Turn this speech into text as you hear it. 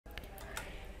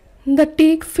The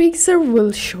Tech Fixr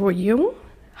will show you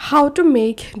how to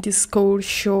make Discord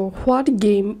show what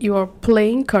game you are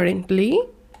playing currently.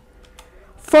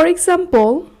 For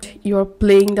example, you are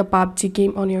playing the PUBG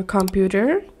game on your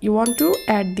computer. You want to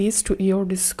add this to your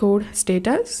Discord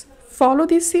status. Follow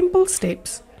these simple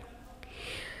steps.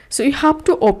 So you have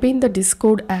to open the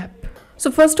Discord app.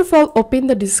 So first of all, open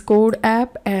the Discord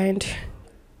app and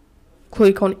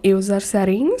click on User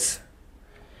Settings.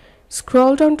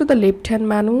 Scroll down to the left hand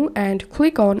menu and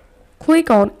click on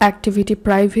Activity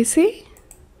Privacy.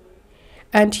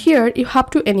 And here you have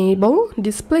to enable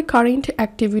Display Current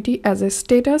Activity as a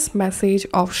status message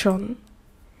option.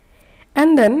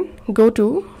 And then go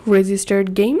to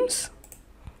Registered Games,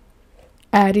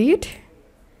 add it,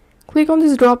 click on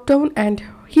this drop down, and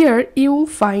here you will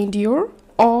find your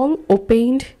all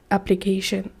opened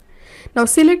application. Now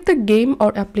select the game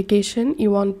or application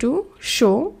you want to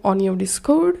show on your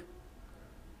Discord.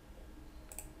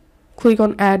 Click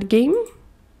on Add Game.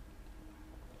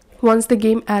 Once the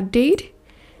game added,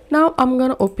 now I'm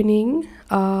gonna opening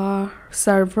a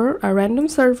random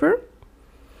server,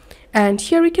 and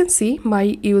here you can see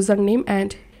my username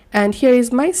and here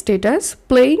is my status,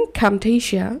 playing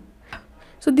Camtasia.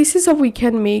 So this is how we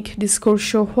can make Discord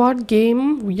show what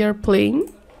game we are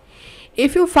playing.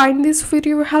 If you find this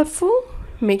video helpful,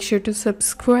 make sure to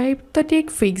subscribe the Tech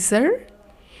Fixr.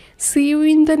 See you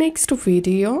in the next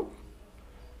video.